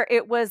 where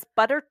it was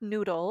buttered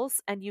noodles,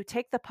 and you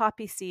take the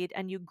poppy seed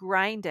and you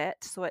grind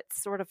it so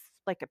it's sort of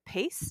like a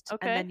paste, and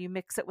then Okay. you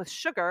mix it with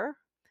sugar.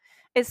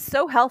 It's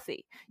so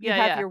healthy. You Yeah,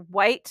 have yeah. your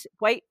white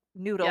Yeah.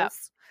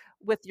 noodles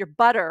with your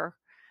butter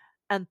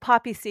and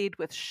poppy seed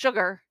with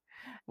sugar,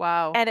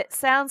 Wow. and it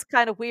sounds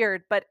kind of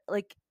weird, but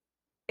like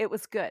it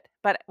was good.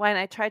 But when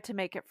I tried to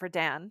make it for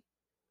Dan,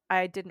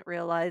 I didn't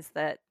realize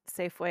that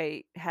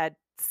Safeway had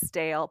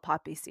stale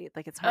poppy seed.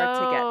 Like, it's hard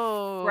to get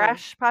Oh.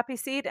 fresh poppy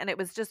seed, and it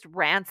was just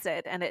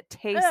rancid, and it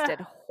Ugh.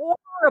 tasted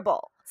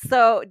horrible.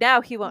 So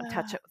now he won't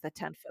touch Ugh. it with a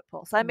 10-foot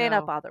pole. So I may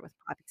not No. bother with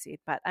poppy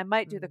seed, but I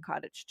might do the Mm.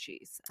 cottage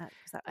cheese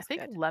because that I was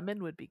think good.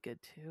 lemon would be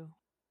good too.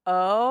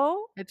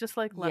 Oh, I just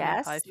like lemon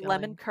pie yes,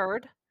 lemon filling.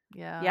 curd.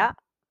 Yeah, Yeah,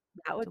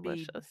 that would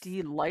be delicious.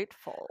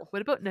 delightful.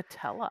 What about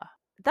Nutella?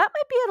 That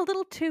might be a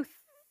little too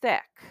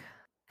thick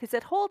because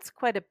it holds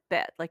quite a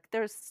bit. Like,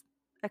 there's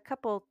a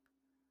couple,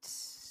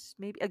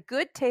 maybe a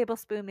good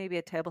tablespoon, maybe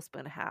a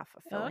tablespoon and a half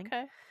of filling.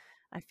 Okay.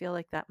 I feel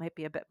like that might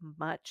be a bit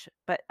much,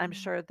 but I'm Mm.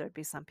 sure there'd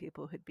be some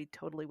people who'd be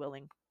totally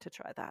willing to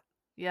try that.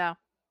 Yeah.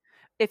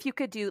 If you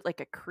could do like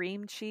a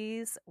cream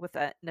cheese with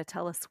a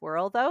Nutella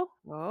swirl, though.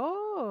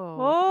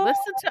 Oh,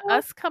 listen to Oh,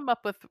 us come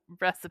up with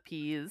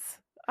recipes.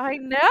 I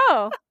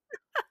know.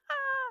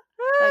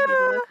 That'd be Ah,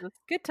 delicious.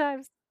 good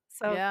times.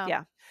 So, Yeah.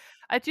 yeah.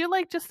 I do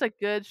like just a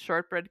good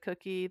shortbread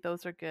cookie.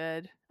 Those are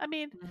good. I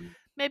mean, Mm,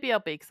 maybe I'll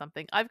bake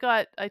something. I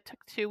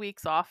took 2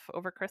 weeks off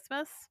over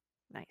Christmas.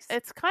 nice.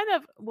 It's kind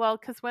of, well,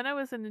 because when I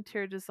was in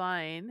interior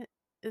design,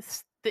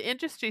 the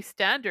industry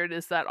standard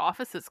is that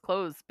offices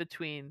close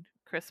between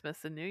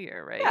Christmas and New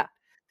Year, Yeah, right?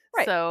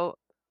 right. So,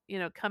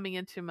 coming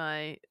into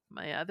my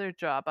other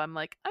job, I'm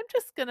like, I'm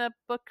just gonna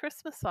book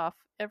Christmas off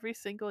every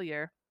single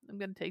year. I'm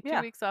gonna take two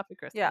Yeah, weeks off at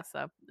yeah. Christmas,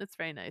 so it's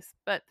very nice.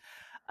 But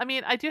I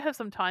mean, I do have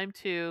some time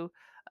to,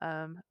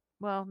 um,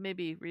 well,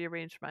 maybe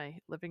rearrange my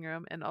living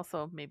room and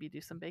also maybe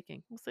do some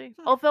baking. We'll see.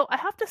 Hmm. Although I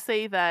have to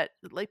say that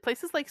like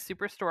places like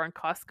Superstore and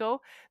Costco,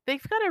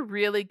 they've got a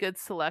really good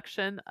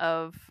selection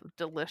of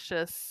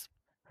delicious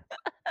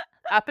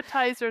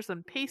appetizers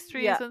and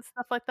Yeah, pastries and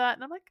stuff like that.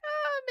 And I'm like,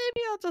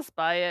 maybe I'll just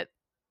buy it.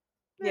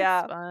 It's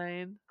yeah.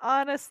 fine.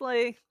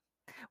 Honestly.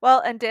 Well,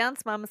 and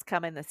Dan's mom's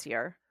coming this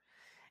year,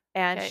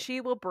 and Okay.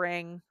 she will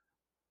bring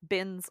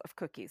bins of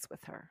cookies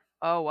with her.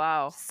 Oh,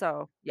 wow.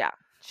 So, yeah,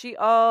 she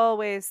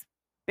always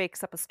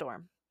bakes up a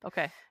storm.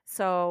 Okay.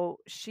 So,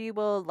 she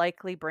will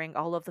likely bring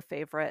all of the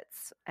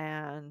favorites,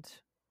 and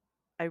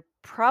I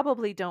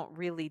probably don't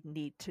really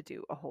need to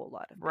do a whole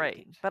lot of Right.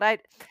 baking. But I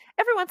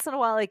every once in a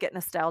while I get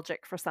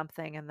nostalgic for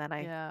something, and then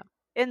Yeah.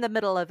 in the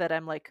middle of it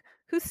I'm like,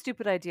 whose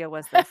stupid idea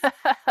was this?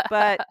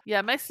 But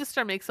Yeah, my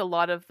sister makes a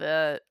lot of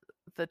the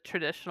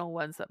traditional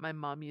ones that my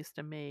mom used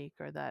to make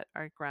or that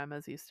our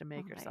grandmas used to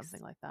oh, make or nice.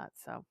 something like that.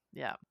 So,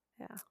 yeah,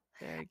 Yeah.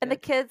 very And the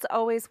good. kids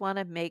always want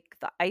to make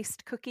the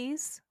iced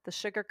cookies, the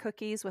sugar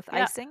cookies with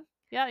Yeah. icing.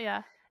 Yeah,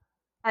 yeah.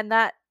 And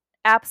that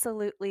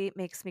absolutely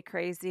makes me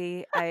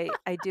crazy. I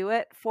do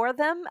it for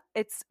them.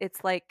 It's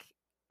like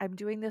I'm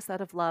doing this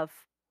out of love,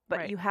 but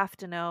Right. you have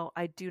to know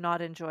I do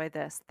not enjoy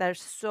this.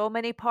 There's so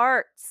many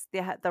parts.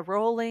 The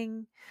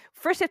rolling.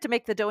 First you have to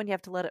make the dough and you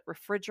have to let it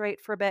refrigerate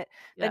for a bit.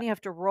 Then Yeah. you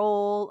have to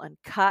roll and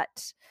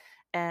cut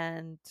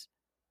and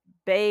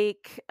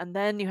bake, and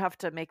then you have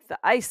to make the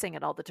icing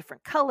in all the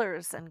different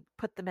colors and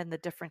put them in the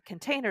different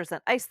containers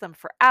and ice them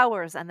for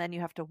hours, and then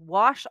you have to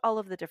wash all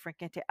of the different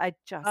containers. I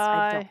don't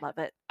I love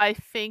it. I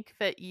think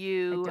that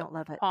I you don't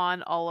love it.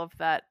 pawn all of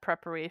that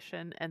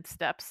preparation and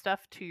step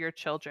stuff to your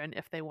children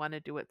if they want to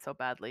do it so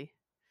badly.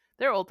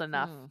 They're old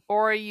enough. Hmm.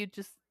 Or you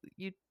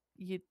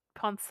you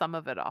pawn some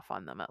of it off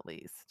on them at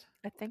least.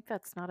 I think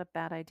that's not a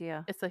bad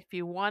idea. It's like if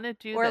you want to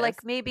do Or this,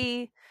 like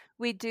maybe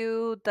we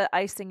do the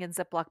icing in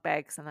Ziploc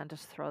bags and then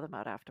just throw them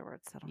out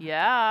afterwards. I don't have to.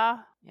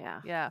 yeah.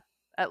 Yeah. Yeah,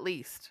 at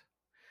least.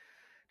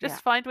 Yeah.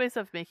 Just find ways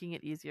of making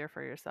it easier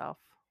for yourself.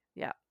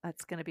 Yeah.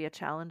 That's going to be a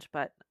challenge,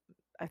 but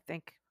I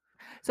think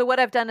so. What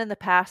I've done in the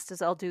past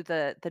is I'll do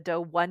the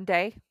dough one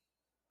day,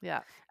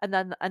 Yeah. and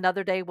then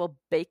another day we'll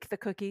bake the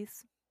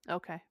cookies.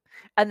 Okay.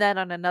 And then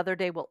on another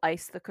day, we'll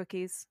ice the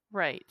cookies.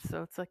 Right.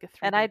 So it's like a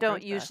And 3-day I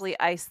don't process. usually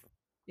ice,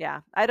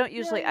 yeah, I don't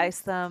usually Yes.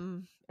 ice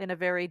them in a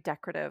very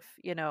decorative,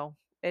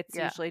 it's Yeah.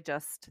 usually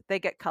just they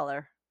get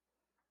color.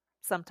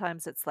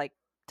 Sometimes it's like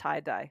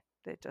tie dye.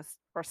 They just,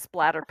 or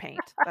splatter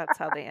paint. That's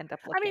how they end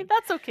up I mean, looking.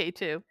 that's okay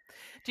too.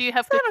 Do you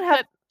have So I don't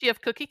have, do you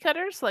have cookie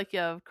cutters? Like you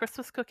have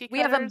Christmas cookie we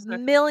have a cutters or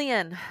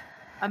million,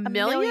 a a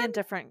million? million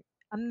different,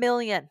 a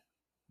million.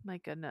 My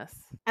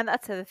goodness. And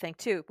that's the other thing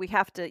too. We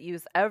have to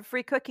use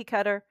every cookie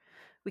cutter.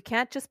 We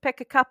can't just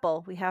pick a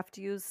couple. We have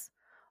to use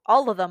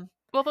all of them.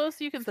 Well, those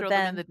you can So throw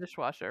them in the then,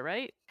 dishwasher,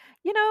 right?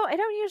 I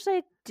don't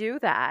usually do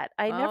that.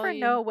 I Oh, never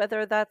you know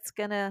whether that's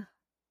gonna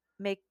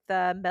make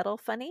the metal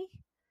funny.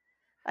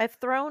 I've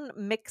thrown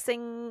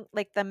mixing,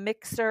 like the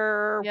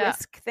mixer yeah,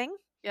 whisk thing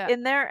yeah.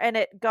 in there, and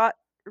it got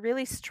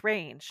really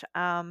strange.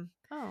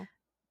 Oh.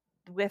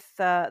 With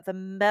the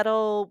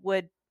metal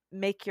would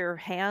make your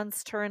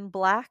hands turn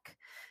black,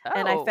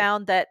 and I Oh.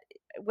 found that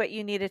what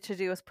you needed to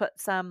do was put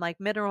some like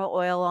mineral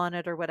oil on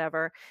it or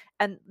whatever,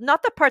 and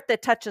not the part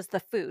that touches the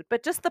food,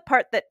 but just the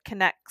part that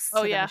connects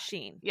Oh to the yeah.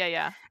 machine. Yeah,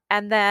 yeah.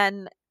 And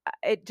then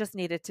it just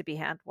needed to be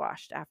hand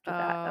washed after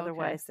that. Oh, okay.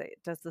 Otherwise, it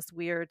does this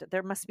weird.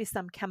 There must be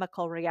some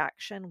chemical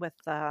reaction with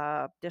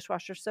the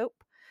dishwasher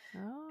soap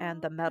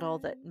and the metal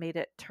Okay. that made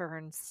it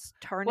turn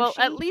Well, tarnishy.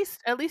 at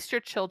least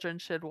your children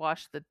should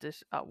wash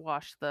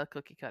the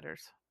cookie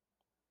cutters,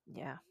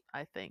 Yeah.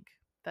 I think.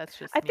 That's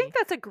just I me. think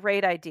that's a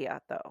great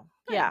idea, though.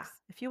 Yeah. Thanks.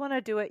 If you want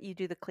to do it, you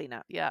do the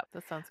cleanup. Yeah,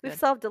 that sounds We've good.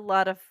 solved a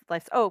lot of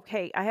life. Oh,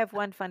 hey, I have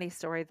one funny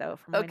story though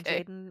from when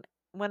Okay. Jaden,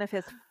 one of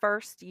his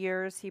first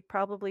years, he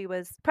probably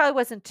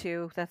wasn't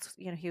 2. That's,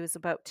 he was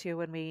about 2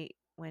 when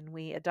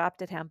we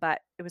adopted him,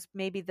 but it was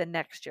maybe the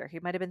next year. He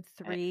might have been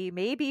 3,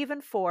 maybe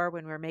even 4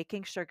 when we were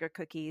making sugar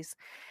cookies.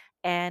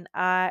 And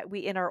we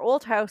in our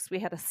old house, we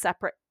had a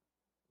separate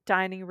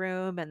dining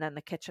room, and then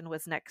the kitchen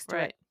was next to it,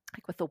 Right.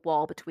 like with a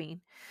wall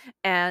between.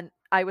 And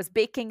I was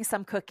baking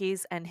some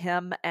cookies, and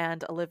him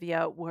and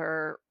Olivia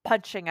were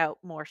punching out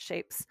more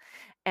shapes.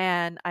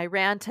 And I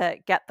ran to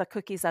get the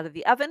cookies out of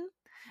the oven,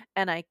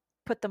 and I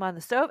put them on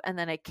the stove, and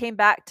then I came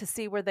back to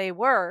see where they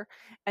were,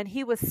 and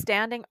he was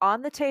standing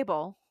on the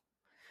table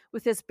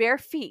with his bare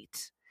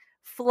feet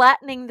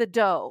flattening the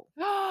dough.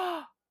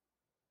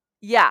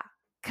 Yeah,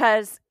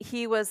 because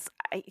he was,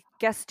 I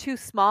guess, too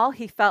small.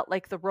 He felt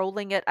like the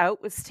rolling it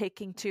out was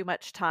taking too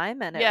much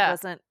time and it Yeah.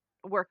 wasn't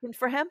working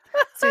for him.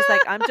 So he's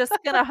like, I'm just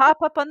going to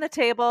hop up on the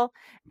table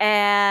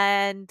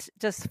and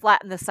just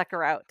flatten the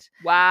sucker out.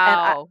 And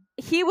Wow.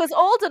 he was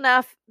old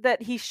enough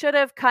that he should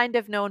have kind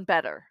of known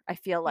better, I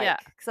feel like. Yeah.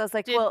 Because I was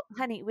like, Did- well,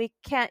 honey, we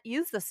can't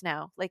use this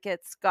now. Like,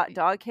 it's got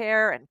dog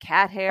hair and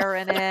cat hair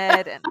in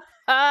it and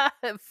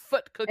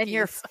Foot cookies. and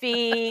your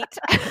feet.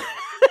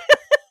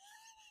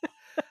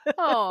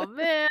 Oh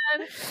man.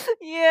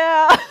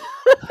 Yeah.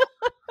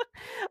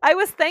 I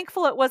was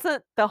thankful it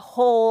wasn't the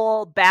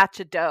whole batch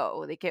of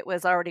dough. Like it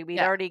was already, we'd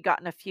Yeah. already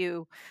gotten a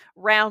few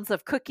rounds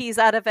of cookies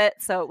out of it.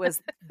 So it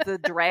was the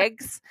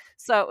dregs.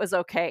 So it was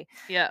okay.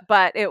 Yeah.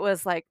 But it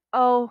was like,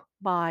 oh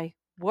my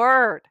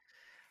word.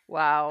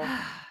 Wow.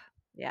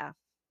 Yeah.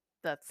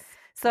 That's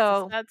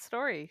So a sad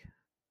story.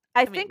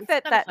 I mean, think it's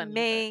that kinda that funny, but-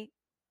 may,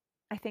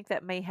 I think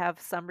that may have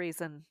some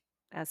reason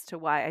as to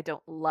why I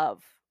don't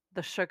love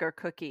the sugar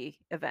cookie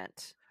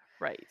event.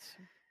 Right.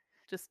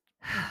 Just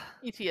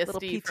Little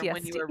PTSD from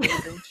when you were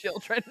PTSD. raising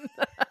children.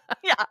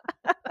 Yeah.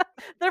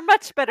 They're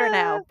much better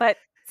now, but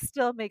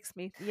still makes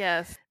me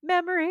Yes.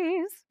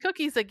 memories.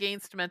 Cookies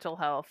against mental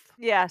health.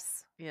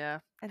 Yes. Yeah.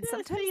 And Yeah,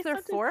 sometimes see, they're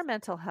sometimes- for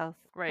mental health.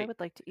 I Right. would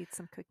like to eat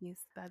some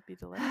cookies. That'd be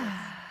delicious.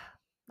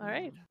 All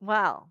right.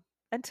 Well,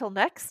 until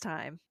next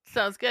time,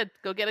 Sounds good.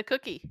 Go get a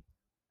cookie.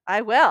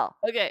 I will.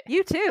 Okay.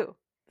 You too.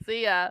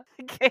 See ya.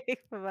 Okay.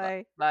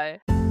 Bye-bye.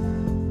 Bye.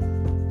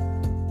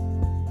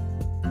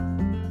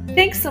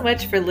 Thanks so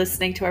much for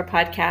listening to our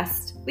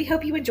podcast. We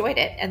hope you enjoyed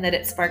it and that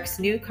it sparks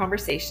new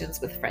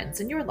conversations with friends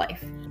in your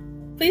life.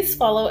 Please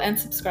follow and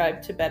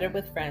subscribe to Better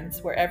with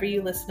Friends wherever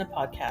you listen to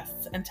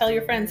podcasts, and tell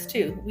your friends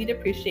too. We'd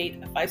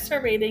appreciate a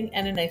 5-star rating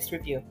and a nice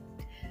review.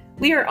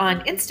 We are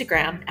on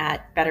Instagram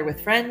at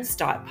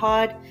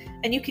betterwithfriends.pod,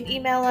 and you can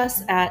email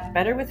us at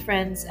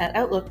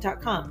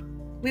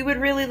betterwithfriends@outlook.com. We would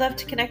really love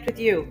to connect with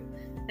you.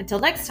 Until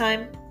next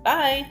time,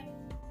 Bye!